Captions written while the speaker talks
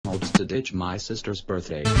McDonald's to ditch my sister's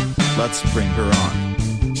birthday. Let's bring her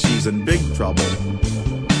on. She's in big trouble.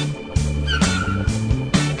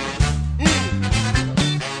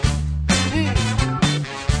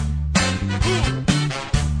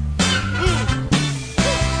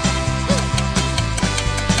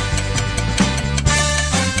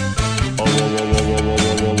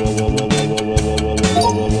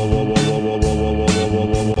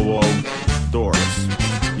 Doris,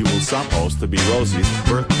 you were supposed to be Rosie's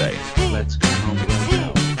birthday. Let's go home right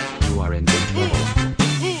now. You are in big trouble.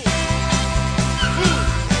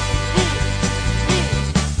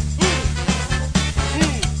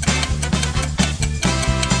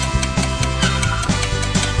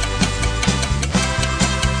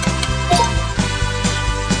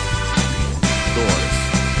 Doris,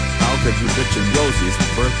 how could you bitch in Rosie's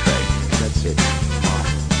birthday? That's it, Mom.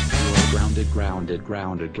 You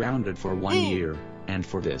are grounded for 1 year, and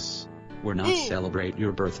for this, we're not celebrate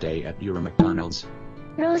your birthday at your McDonald's.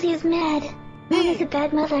 Rosie is mad. Mom is a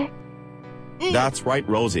bad mother. That's right,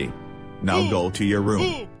 Rosie. Now go to your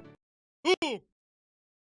room.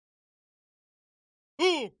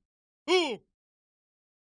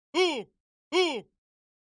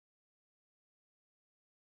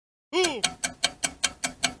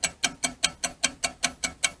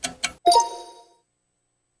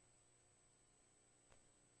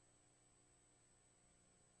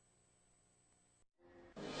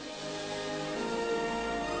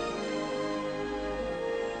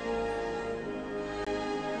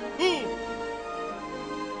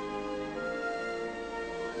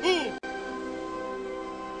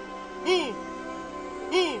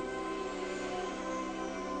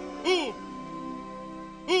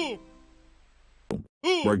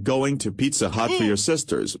 We're going to Pizza Hut for your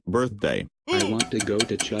sister's birthday. I want to go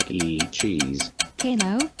to Chuck E. Cheese.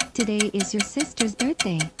 Kalo, today is your sister's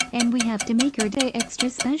birthday, and we have to make her day extra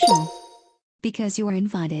special. Because you are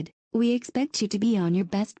invited, we expect you to be on your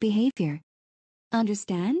best behavior.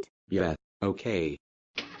 Understand? Yeah, okay.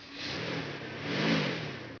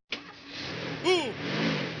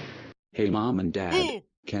 Hey Mom and Dad,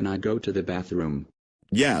 can I go to the bathroom?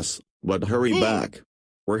 Yes, but hurry back.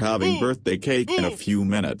 We're having birthday cake in a few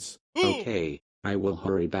minutes. Okay, I will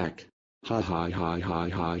hurry back. Ha ha ha ha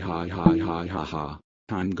ha ha ha ha ha ha.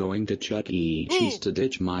 I'm going to Chuck E. Cheese to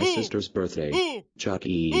ditch my sister's birthday. Chuck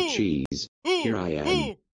E. Cheese, here I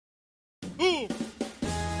am.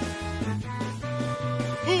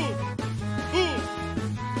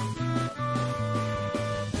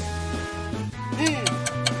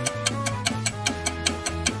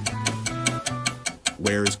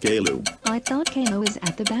 Where's Kalo? I thought Kalo is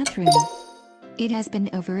at the bathroom. It has been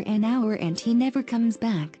over an hour and he never comes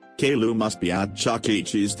back. Kalo must be at Chuck E.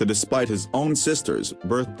 Cheese to despite his own sister's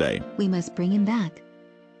birthday. We must bring him back.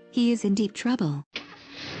 He is in deep trouble.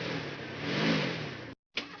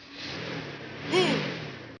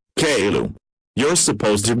 Kalo, you're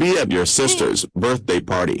supposed to be at your sister's birthday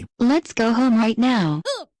party. Let's go home right now.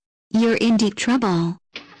 You're in deep trouble.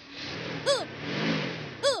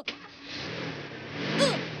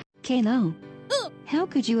 Kalo, how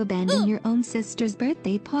could you abandon your own sister's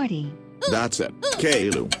birthday party? That's it,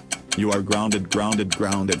 Kalo. You are grounded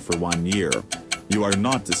for 1 year. You are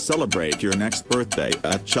not to celebrate your next birthday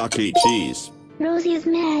at Chuck E. Cheese. Rosie is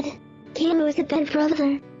mad. Kalo is a bad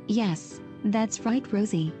brother. Yes, that's right,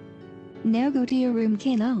 Rosie. Now go to your room,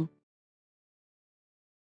 Kalo.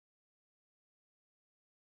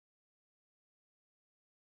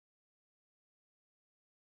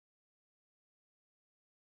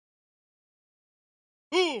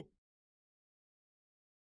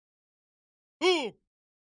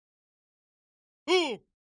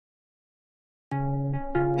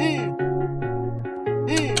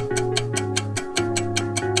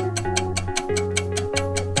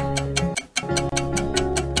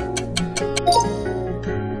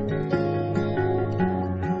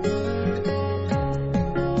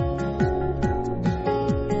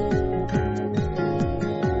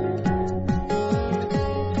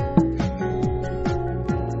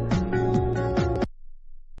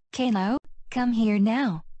 Kalo, come here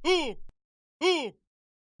now.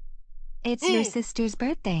 It's your sister's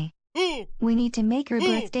birthday. We need to make her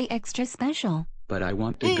birthday extra special. But I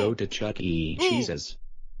want to go to Chuck E. Cheese's.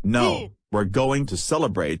 No, we're going to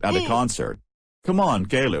celebrate at a concert. Come on,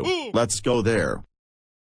 Kalo, let's go there.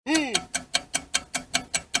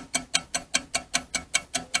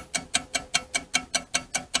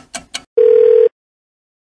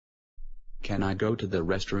 Can I go to the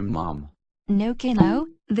restroom, Mom? No, Kalo,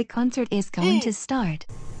 the concert is going to start.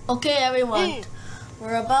 Okay, everyone.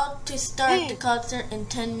 We're about to start the concert in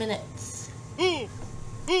 10 minutes.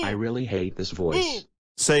 I really hate this voice.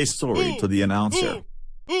 Say sorry to the announcer.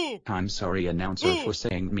 I'm sorry, announcer, for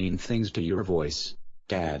saying mean things to your voice.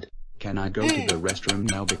 Dad, can I go to the restroom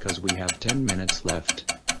now because we have 10 minutes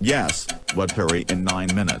left? Yes, but hurry in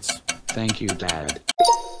 9 minutes. Thank you, Dad.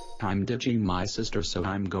 I'm ditching my sister, so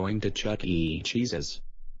I'm going to Chuck E. Cheese's.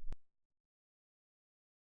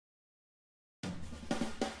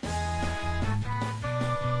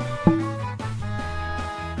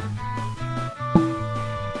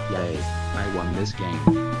 Yay, I won this game.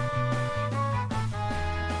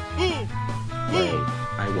 Yay,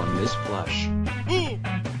 I won this plush.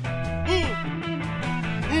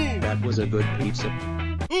 That was a good pizza.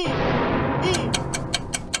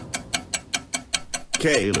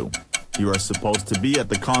 Caillou, you are supposed to be at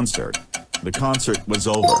the concert. The concert was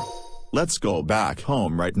over. Let's go back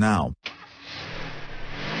home right now.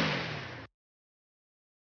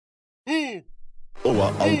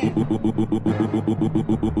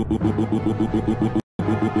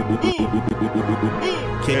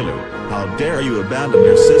 Caillou, how dare you abandon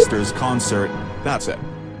your sister's concert? That's it.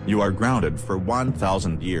 You are grounded for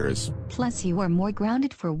 1,000 years. Plus you are more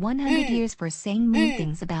grounded for 100 years for saying mean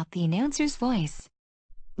things about the announcer's voice.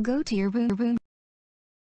 Go to your room.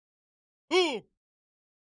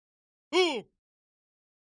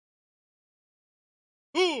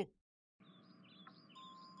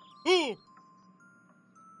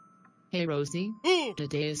 Hey Rosie,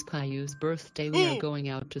 today is Caillou's birthday. We are going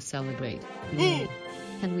out to celebrate. Yay.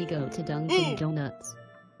 Can we go to Dunkin' Donuts?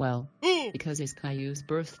 Well, because it's Caillou's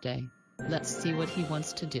birthday, let's see what he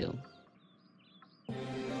wants to do.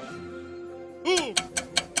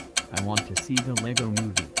 I want to see the Lego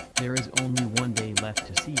Movie. There is only one day left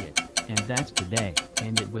to see it, and that's today,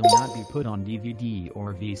 and it will not be put on DVD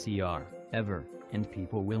or VCR, ever, and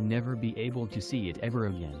people will never be able to see it ever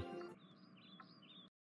again.